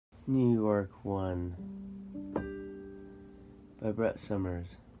New York 1 by Brett Summers.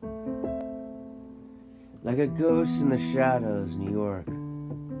 Like a ghost in the shadows, New York.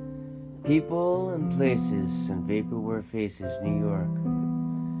 People and places and vaporware faces, New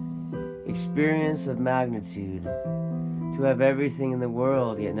York. Experience of magnitude. To have everything in the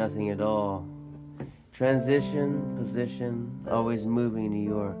world, yet nothing at all. Transition, position, always moving, New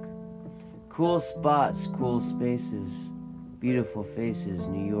York. Cool spots, cool spaces, beautiful faces,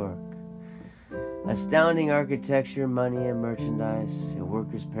 New York. Astounding architecture, money and merchandise, a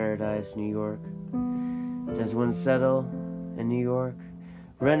worker's paradise, New York. Does one settle in New York?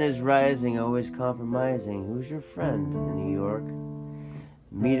 Rent is rising, always compromising. Who's your friend in New York?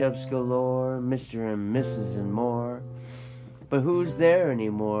 Meetups galore, Mr. and Mrs. and more. But who's there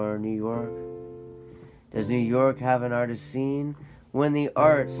anymore, New York? Does New York have an artist scene? When the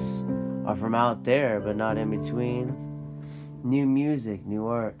arts are from out there, but not in between. New music, new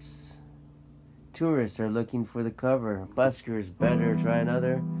arts. Tourists are looking for the cover. Buskers better try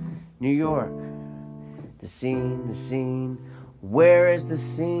another. New York. The scene, the scene. Where is the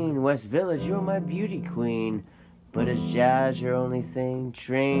scene? West Village, you're my beauty queen. But is jazz your only thing?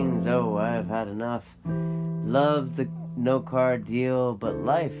 Trains, oh, I've had enough. Love the no-car deal, but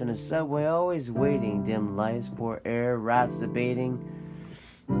life in a subway, always waiting. Dim lights, poor air, rats debating.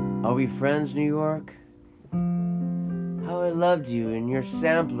 Are we friends, New York? How I loved you in your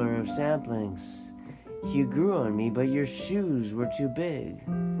sampler of samplings. You grew on me, but your shoes were too big.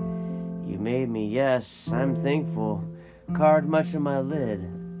 You made me, yes, I'm thankful. Carved much of my lid.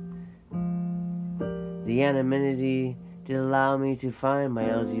 The anonymity did allow me to find my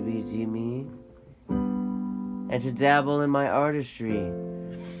LGBT me and to dabble in my artistry.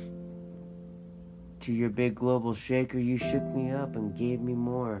 To your big global shaker, you shook me up and gave me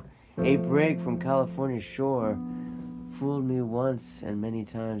more. A break from California's shore fooled me once and many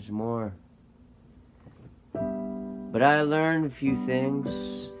times more. But I learned a few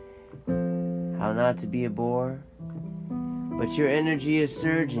things, how not to be a bore. But your energy is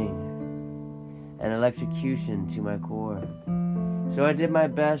surging, an electrocution to my core. So I did my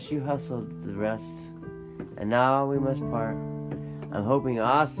best, you hustled the rest, and now we must part. I'm hoping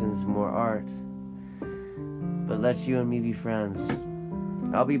Austin's more art, but let you and me be friends.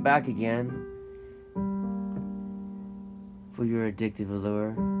 I'll be back again for your addictive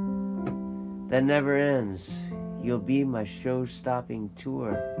allure that never ends. You'll be my show-stopping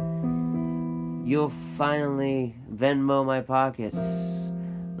tour. You'll finally Venmo my pockets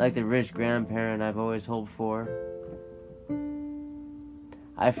like the rich grandparent I've always hoped for.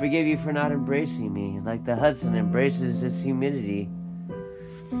 I forgive you for not embracing me like the Hudson embraces its humidity.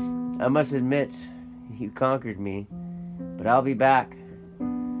 I must admit, you conquered me, but I'll be back.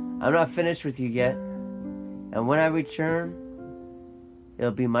 I'm not finished with you yet, and when I return,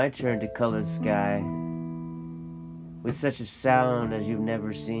 it'll be my turn to color the sky with such a sound as you've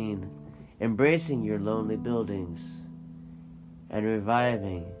never seen, embracing your lonely buildings and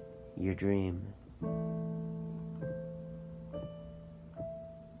reviving your dream.